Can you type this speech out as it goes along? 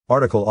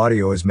Article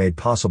audio is made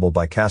possible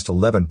by Cast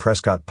 11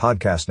 Prescott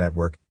Podcast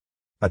Network,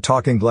 a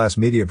Talking Glass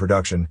media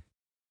production.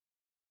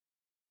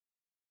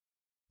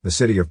 The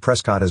City of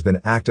Prescott has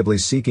been actively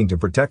seeking to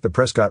protect the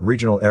Prescott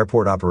Regional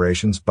Airport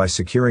operations by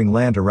securing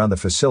land around the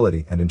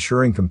facility and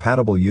ensuring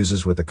compatible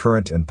uses with the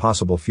current and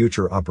possible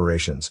future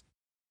operations.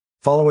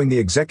 Following the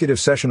executive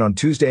session on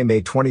Tuesday,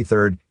 May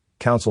 23,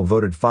 Council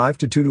voted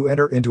 5-2 to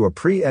enter into a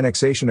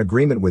pre-annexation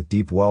agreement with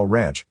Deep Well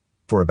Ranch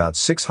for about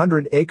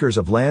 600 acres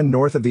of land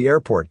north of the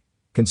airport,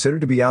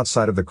 considered to be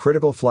outside of the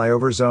critical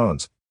flyover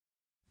zones.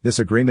 This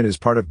agreement is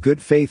part of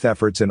good faith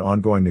efforts in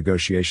ongoing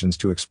negotiations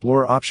to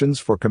explore options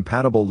for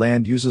compatible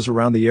land uses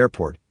around the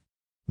airport.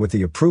 With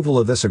the approval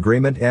of this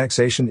agreement,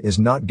 annexation is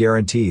not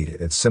guaranteed.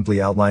 It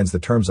simply outlines the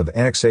terms of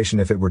annexation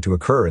if it were to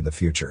occur in the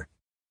future.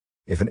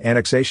 If an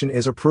annexation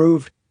is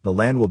approved, the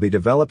land will be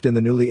developed in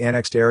the newly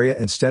annexed area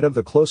instead of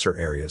the closer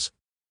areas.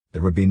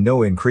 There would be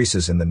no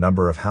increases in the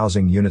number of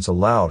housing units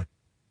allowed,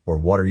 or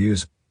water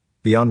use,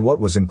 beyond what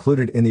was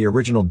included in the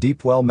original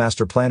Deep Well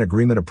Master Plan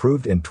Agreement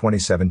approved in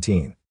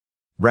 2017.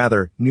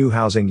 Rather, new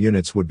housing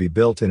units would be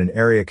built in an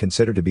area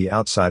considered to be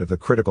outside of the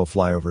critical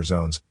flyover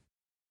zones.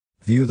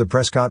 View the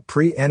Prescott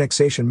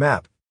pre-annexation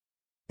map.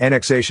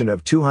 Annexation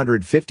of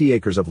 250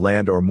 acres of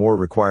land or more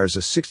requires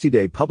a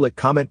 60-day public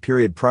comment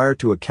period prior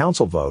to a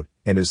council vote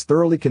and is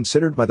thoroughly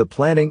considered by the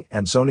Planning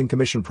and Zoning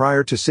Commission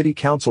prior to City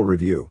Council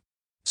review.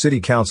 City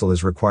Council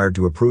is required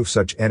to approve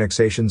such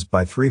annexations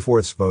by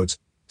 3/4 votes,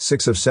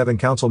 6 of 7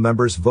 council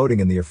members voting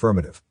in the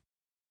affirmative.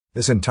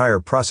 This entire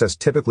process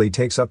typically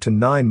takes up to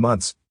 9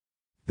 months.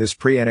 This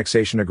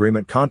pre-annexation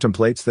agreement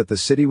contemplates that the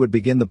city would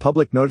begin the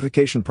public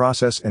notification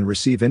process and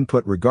receive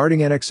input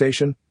regarding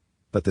annexation,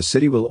 but the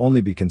city will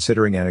only be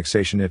considering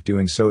annexation if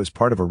doing so is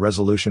part of a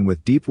resolution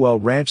with Deep Well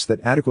Ranch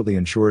that adequately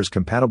ensures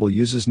compatible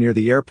uses near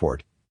the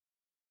airport.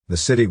 The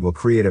city will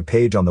create a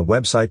page on the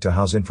website to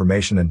house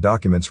information and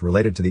documents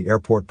related to the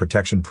airport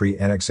protection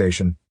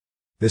pre-annexation.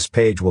 This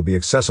page will be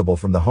accessible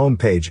from the home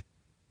page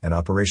and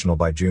operational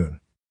by June.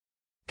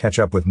 Catch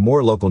up with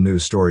more local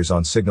news stories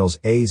on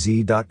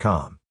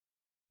signalsaz.com.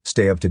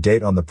 Stay up to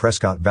date on the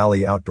Prescott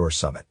Valley Outdoor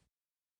Summit.